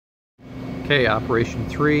Okay, Operation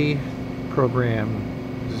 3, program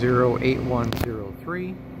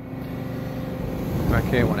 08103.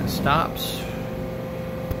 Okay, when it stops,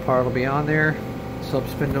 part will be on there. Sub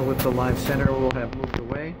spindle with the live center will have moved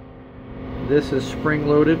away. This is spring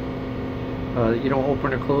loaded. You don't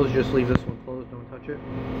open or close, just leave this one closed, don't touch it.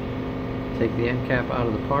 Take the end cap out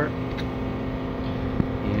of the part.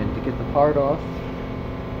 And to get the part off,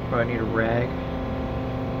 probably need a rag.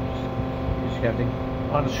 You just have to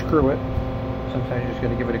unscrew it. Sometimes you just got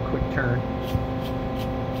to give it a quick turn.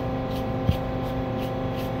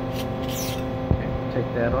 Okay, take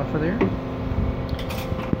that off of there.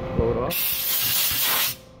 Blow it off.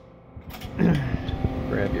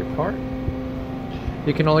 Grab your part.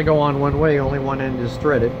 You can only go on one way, only one end is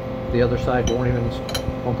threaded. The other side won't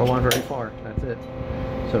go on very far. That's it.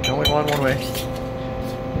 So it's only on one way.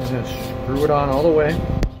 You're just going to screw it on all the way.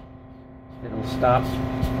 It'll stop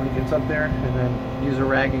when it gets up there, and then use a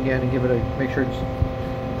rag again and make sure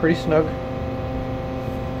it's pretty snug.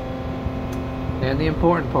 And the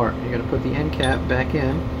important part, you're going to put the end cap back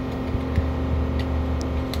in.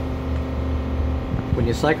 When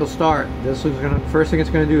you cycle start, first thing it's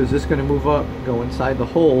going to do is this is going to move up, go inside the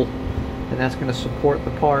hole, and that's going to support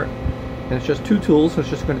the part. And it's just two tools, so it's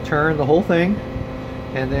just going to turn the whole thing,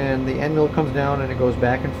 and then the end mill comes down and it goes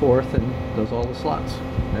back and forth and does all the slots.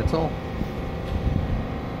 That's all.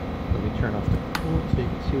 Let me turn off the coolant so you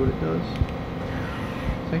can see what it does.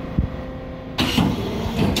 See?